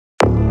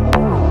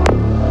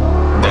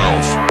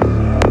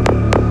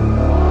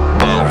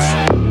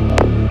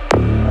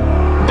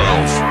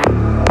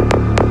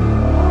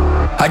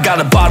got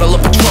a bottle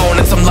of Patron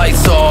and some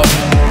lights off,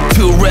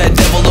 two red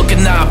devil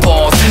looking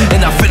eyeballs,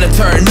 and I finna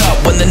turn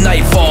up when the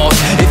night falls.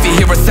 If you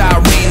hear a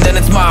siren, then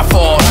it's my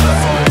fault.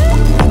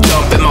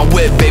 Jump in my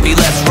whip, baby,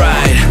 let's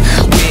ride.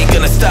 We ain't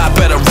gonna stop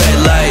at a red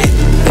light,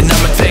 and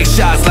I'ma take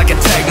shots like a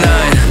Tech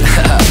 9.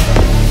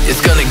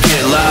 It's gonna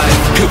get live.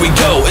 Here we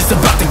go, it's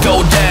about to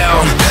go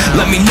down.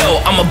 Let me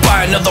know, I'ma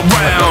buy another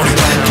round.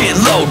 Get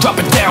low, drop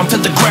it down to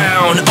the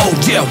ground. Oh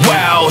yeah,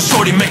 wow,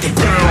 shorty making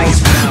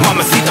bounce.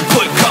 Mama see the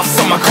put cuffs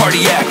on my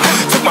cardiac.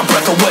 Took my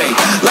breath away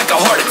like a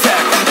heart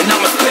attack, and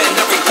I'ma spend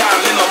every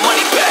dime and my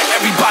money back.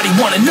 Everybody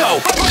wanna know.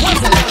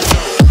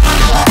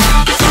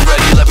 If you're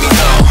ready, let me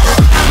know.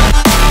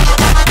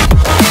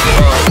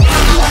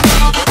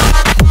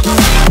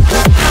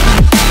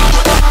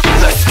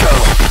 Let's go.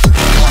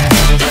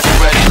 If you're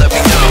ready, let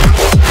me know.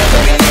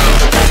 Let me know.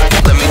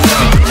 Let me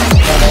know.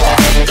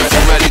 If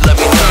you're ready, let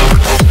me know.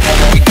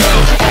 Here we go.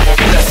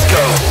 Let's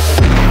go.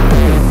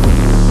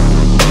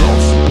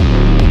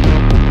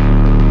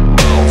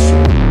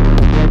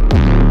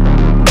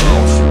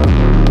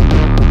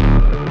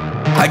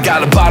 I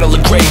got a bottle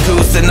of Grey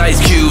Goose and ice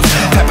cubes.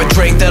 Have a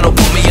drink that'll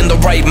put me in the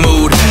right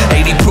mood.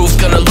 80 proof's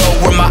gonna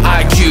lower my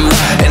IQ,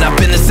 and I've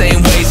been the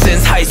same way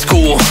since high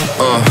school.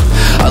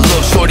 I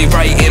look shorty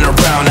right in her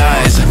brown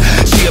eyes.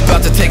 She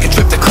about to take a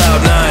trip to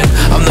Cloud 9.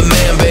 I'm the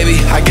man, baby,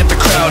 I get the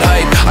crowd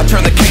hype. I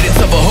turn the cadence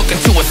of a hook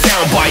into a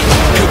soundbite.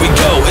 Here we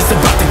go, it's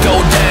about to go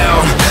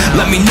down.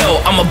 Let me know,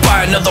 I'ma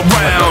buy another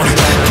round.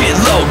 Get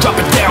low, drop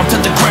it down to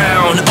the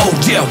ground. Oh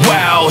yeah,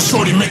 wow,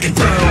 shorty making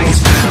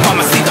bounce.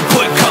 Mama see the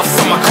put cuffs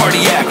on my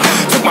cardiac.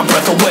 Took my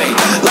breath away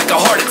like a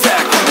heart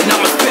attack, and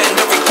I'ma spend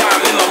every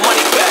dime and my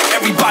money back.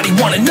 Everybody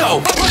wanna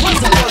know.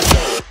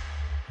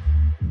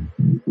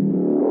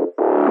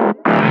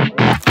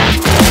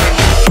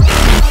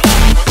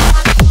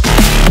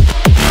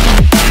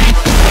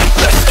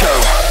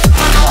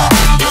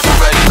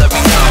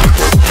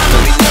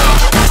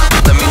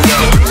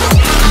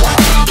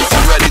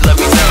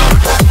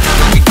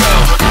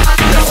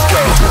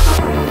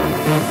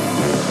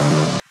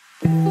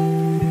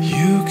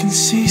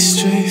 See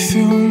straight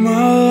through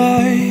my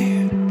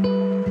life.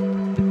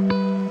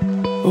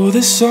 Oh,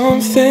 there's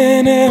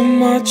something in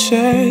my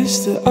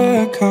chest that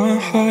I can't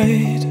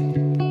hide.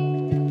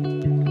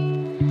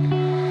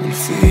 When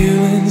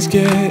feelings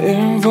get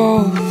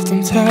involved,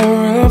 I'm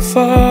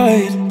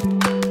terrified.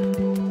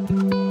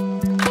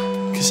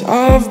 'Cause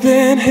I've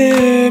been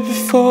here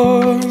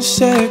before and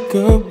said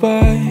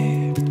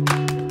goodbye.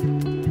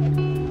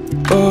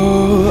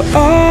 Oh,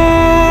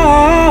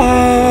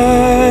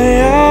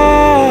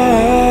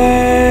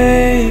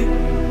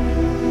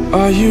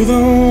 are you the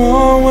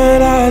one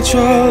when I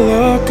try to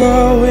look, I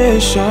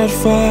wish I'd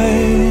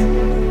find?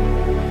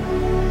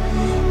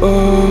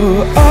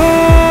 Oh,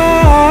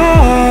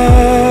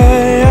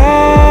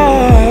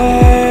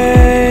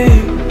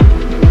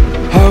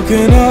 how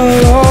can I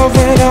love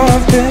when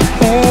I've been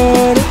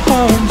hurt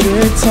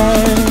 100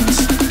 times?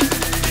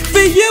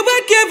 For you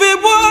I'd give it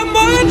one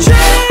more try.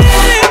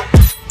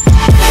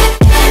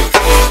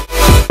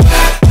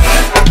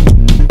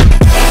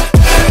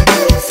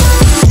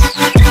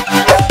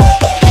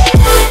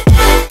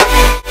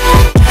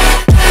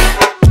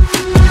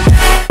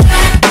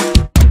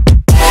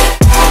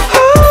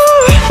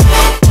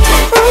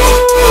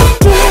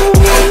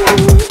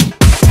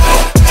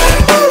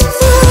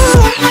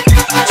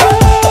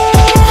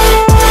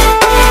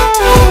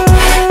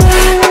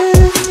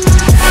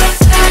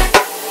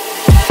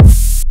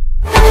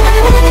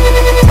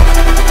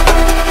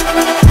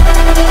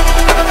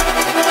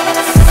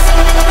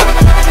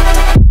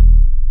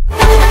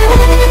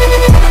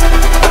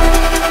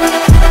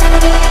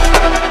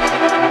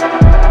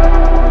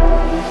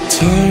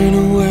 Turn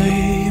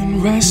away and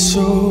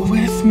wrestle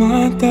with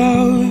my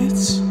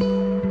doubts.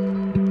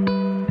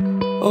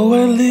 Oh,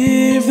 I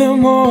leave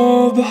them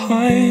all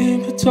behind,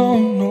 but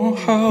don't know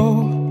how.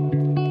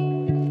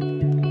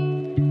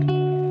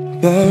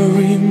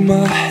 Bury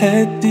my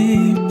head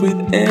deep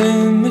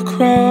within the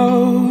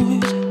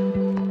crowd,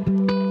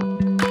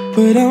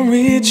 but I'm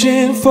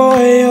reaching for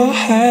your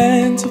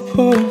hand to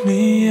pull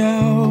me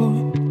out.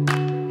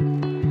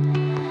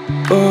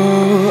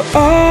 Oh,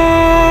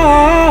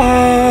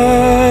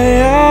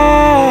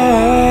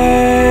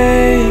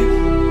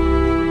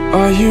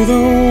 are you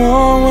the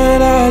one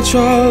when I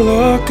try to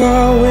look, I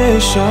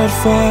wish I'd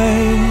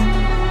find?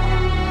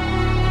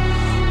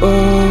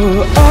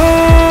 Oh,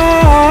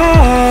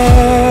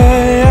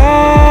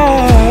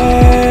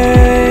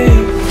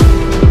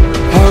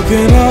 how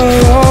can I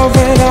love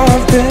when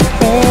I've been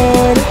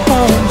hurt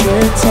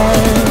 100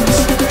 times?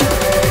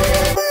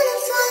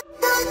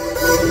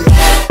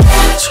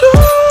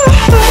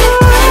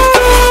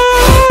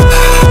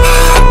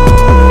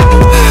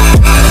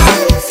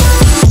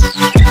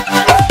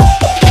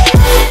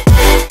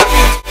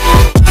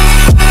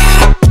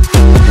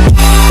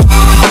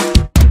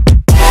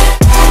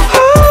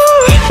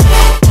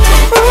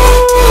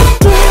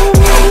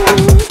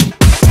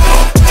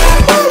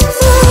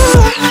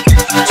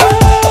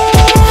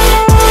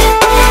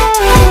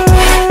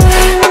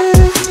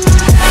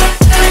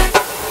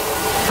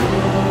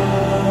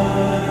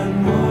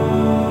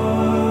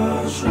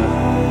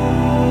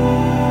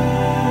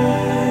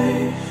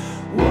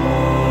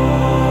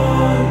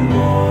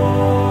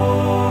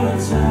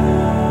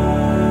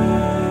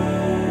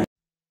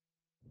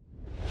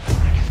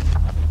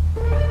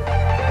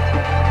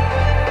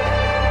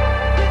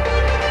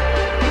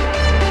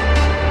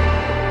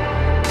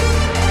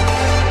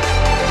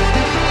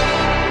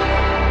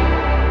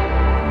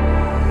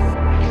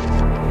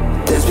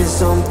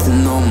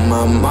 something on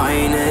my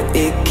mind and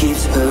it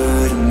keeps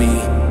hurting me.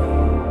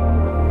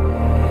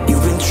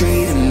 You've been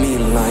treating me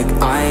like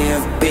I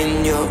have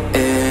been your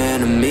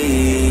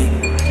enemy.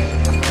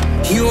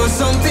 You are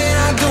something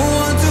I don't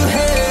want to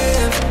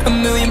have, a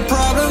million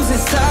problems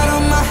inside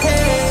of my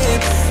head.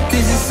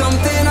 This is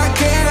something I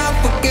cannot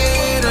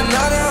forget.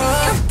 Another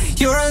one,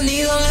 you're a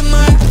needle in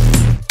my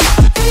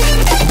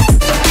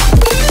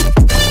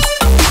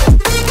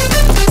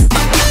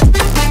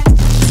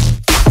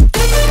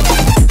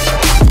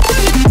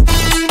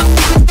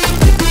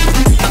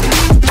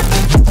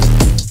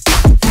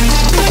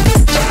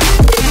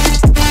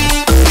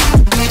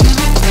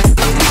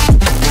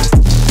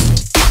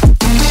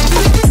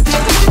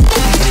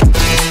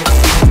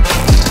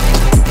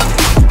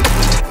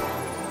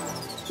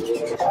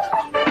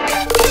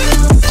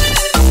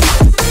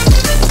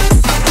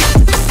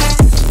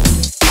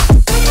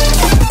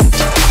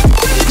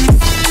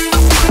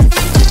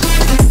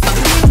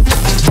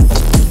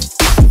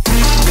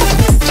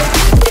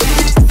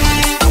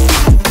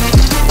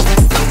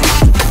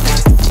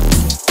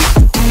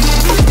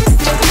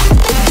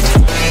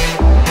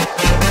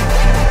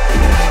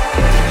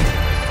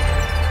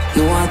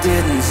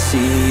didn't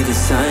see the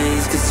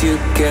signs, cause you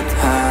kept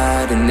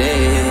hiding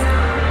it.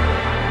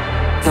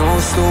 Now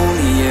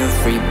slowly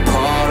every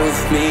part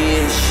of me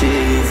is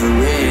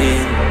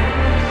shivering.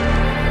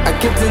 I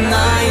kept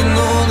denying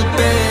all the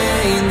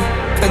pain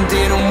and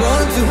didn't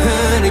want to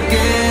hurt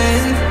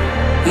again.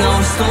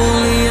 Now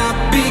slowly I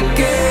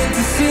began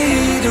to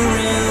see the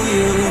real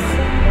you.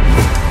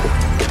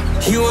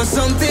 You are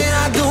something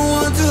I don't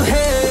want to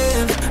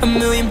have, a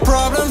million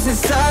problems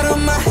inside of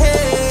my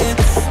head.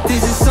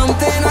 This is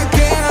something I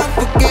cannot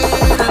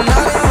forget.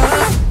 Another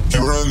one,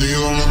 you're a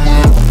needle in my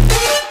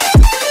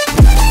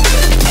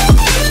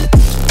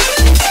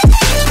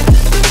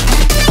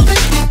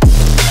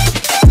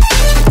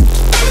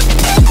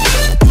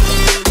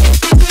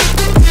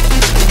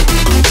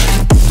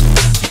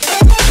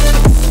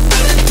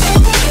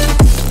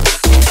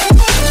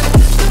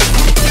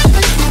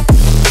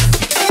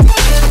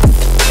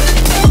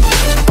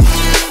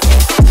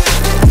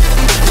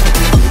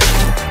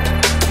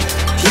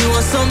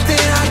something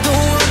I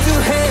don't want to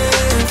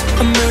have,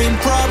 a million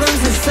problems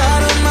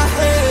inside of my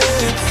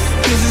head.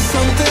 This is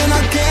something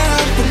I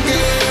cannot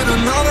forget.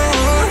 Another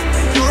one,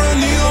 you're a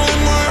needle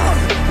in my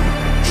heart.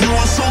 You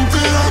are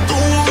something I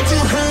don't want to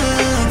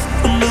have,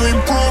 a million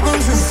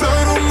problems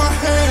inside of my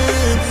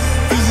head.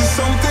 This is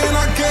something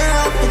I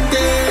cannot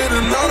forget.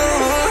 Another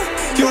one,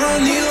 you're a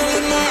needle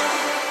in my heart.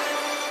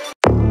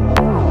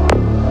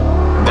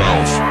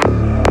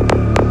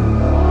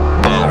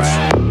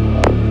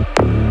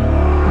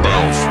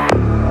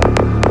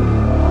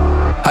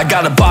 I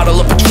got a bottle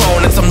of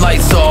Patron and some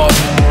lights off,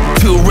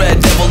 2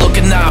 red devil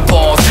looking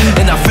eyeballs,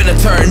 and I finna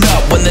turn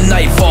up when the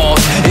night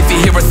falls. If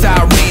you hear a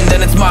siren,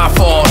 then it's my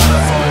fault.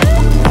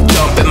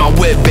 Jump in my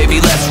whip,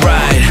 baby, let's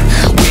ride.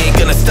 We ain't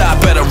gonna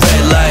stop at a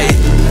red light,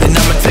 and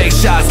I'ma take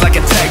shots like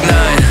a Tech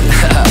 9.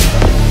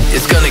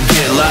 It's gonna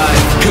get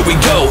live. Here we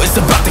go, it's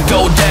about to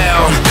go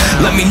down.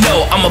 Let me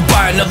know, I'ma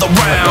buy another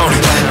round.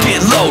 Get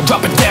low,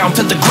 drop it down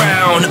to the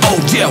ground. Oh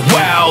yeah,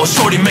 wow,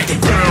 shorty make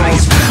it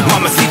bounce.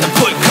 Mama see the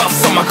put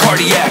cuffs on my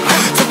cardiac,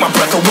 took my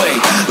breath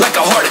away like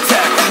a heart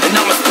attack. And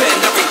I'ma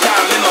spend every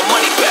dime and my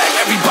money back.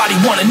 Everybody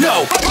wanna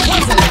know.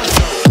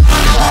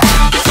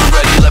 If you're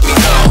ready, let me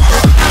know.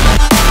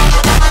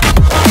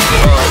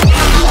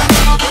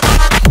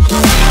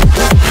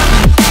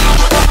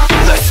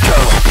 Let's go.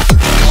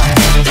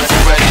 If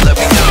you're ready, let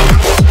me know.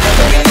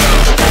 Let me know.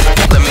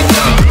 Let me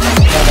know.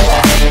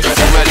 If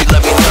you're ready,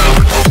 let me know.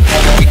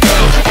 Here we go.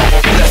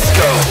 Let's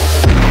go.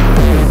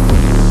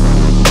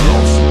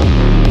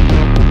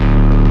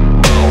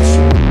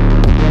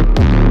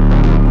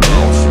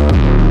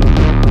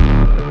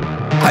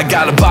 I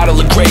got a bottle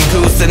of Grey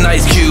Goose and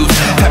ice cubes,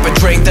 type of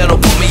drink that'll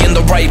put me in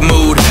the right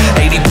mood.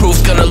 80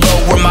 proof's gonna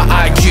lower my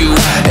IQ,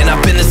 and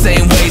I've been the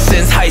same way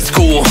since high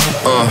school.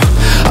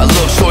 I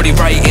look shorty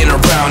right in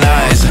her brown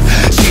eyes.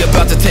 She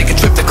about to take a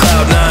trip to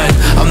Cloud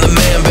 9. I'm the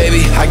man,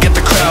 baby, I get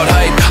the crowd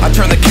hype. I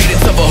turn the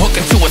cadence of a hook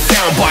into a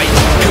soundbite.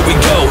 Here we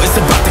go, it's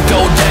about to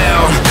go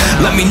down.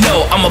 Let me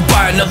know, I'ma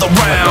buy another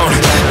round.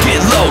 Get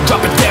low,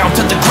 drop it down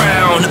to the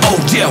ground. Oh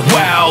yeah,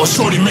 wow,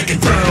 shorty make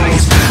it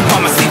bounce.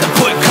 Mama see the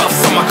put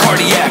cuffs on my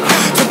cardiac,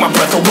 took my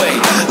breath away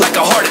like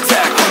a heart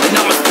attack. And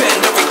I'ma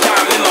spend every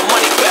dime and my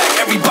money back.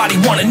 Everybody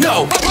wanna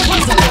know.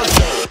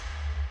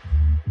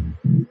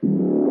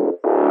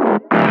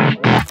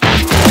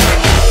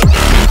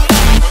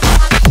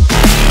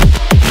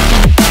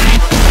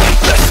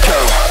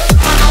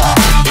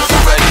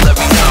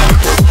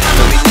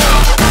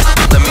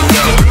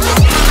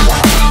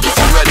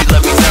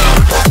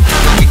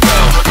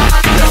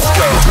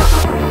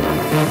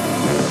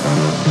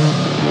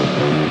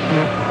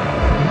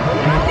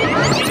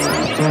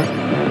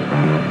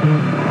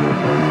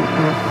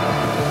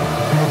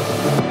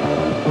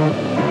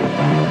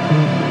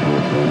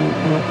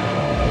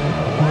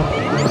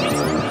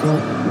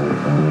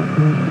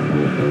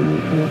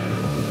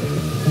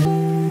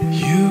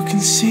 You can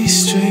see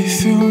straight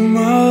through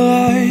my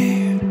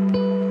light.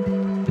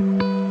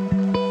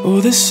 Oh,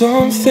 there's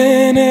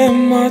something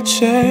in my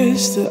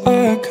chest that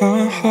I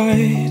can't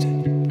hide.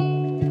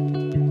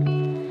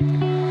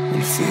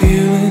 When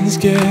feelings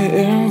get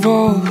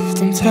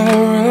involved, I'm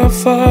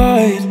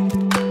terrified.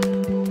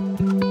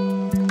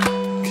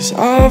 'Cause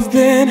I've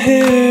been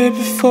here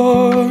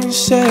before and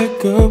said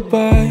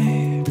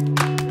goodbye.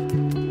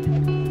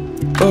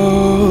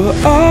 Oh,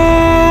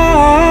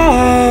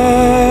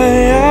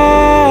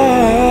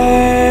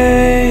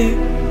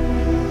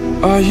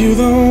 are you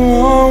the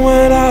one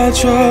when I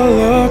try to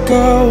look, I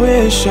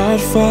wish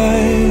I'd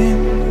find?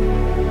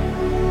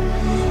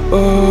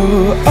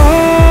 Oh,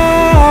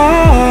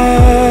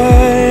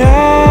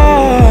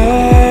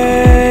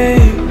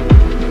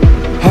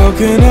 how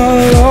can I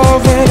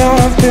love when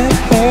I've been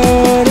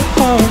hurt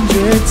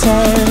 100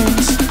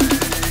 times?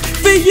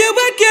 For you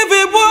I'd give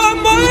it one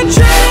more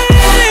try.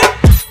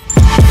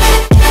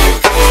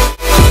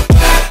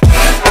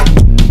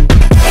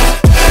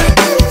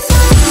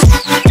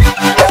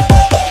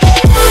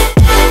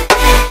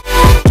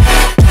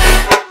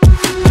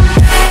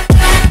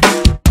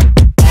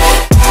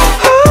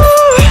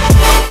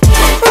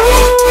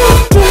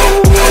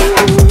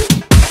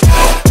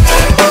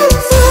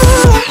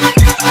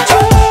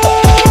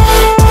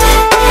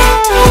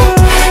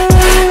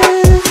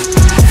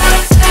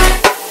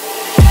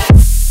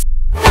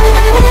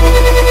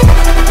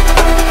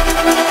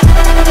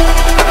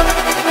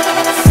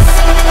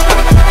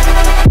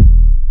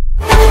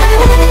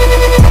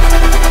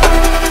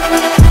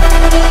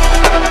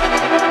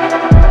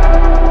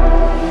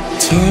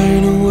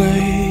 Turn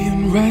away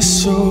and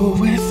wrestle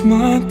with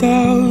my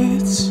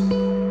doubts.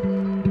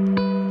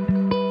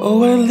 Oh,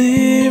 I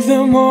leave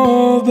them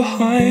all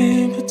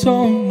behind, but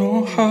don't know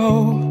how.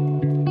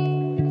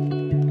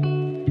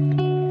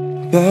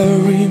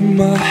 Bury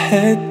my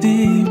head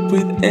deep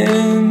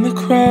within the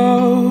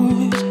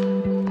crowd,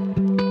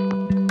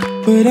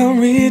 but I'm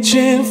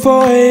reaching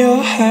for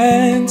your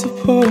hand to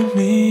pull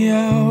me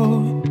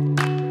out.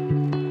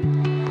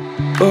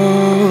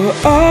 Oh,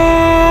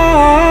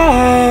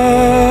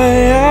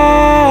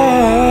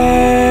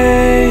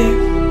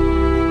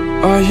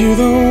 are you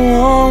the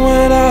one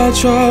when I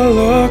try to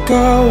look, I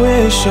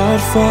wish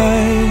I'd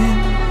find?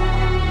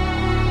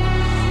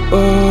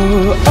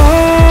 Oh,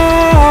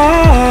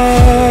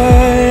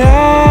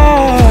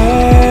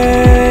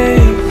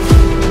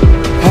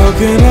 how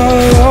can I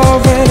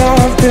love when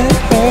I've been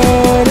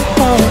hurt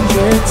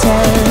 100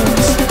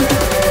 times?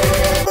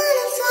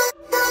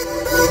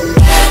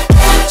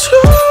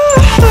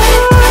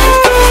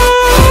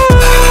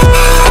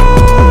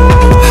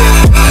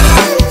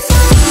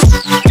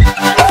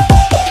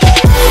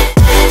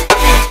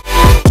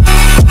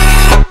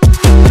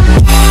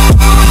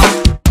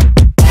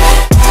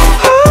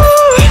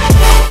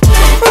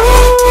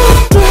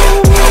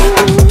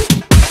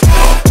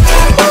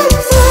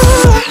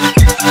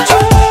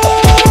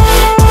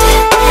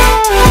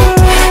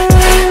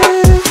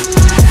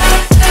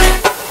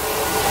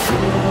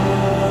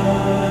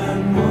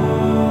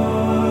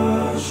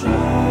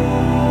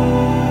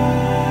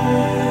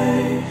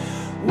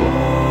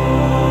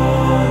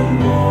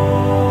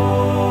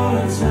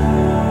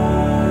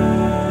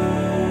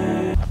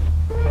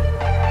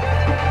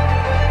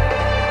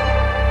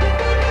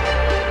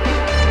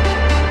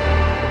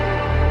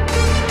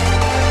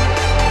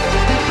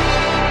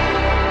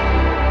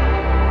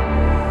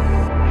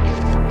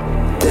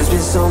 There's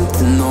been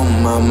something on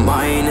my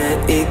mind and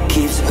it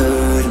keeps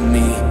hurting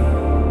me.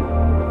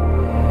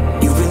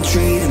 You've been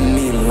treating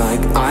me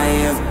like I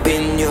have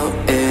been your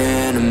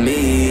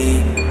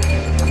enemy.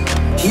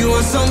 You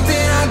are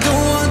something I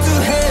don't want to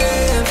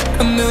have,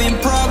 a million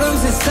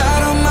problems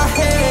inside of my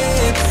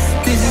head.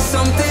 This is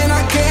something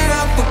I can't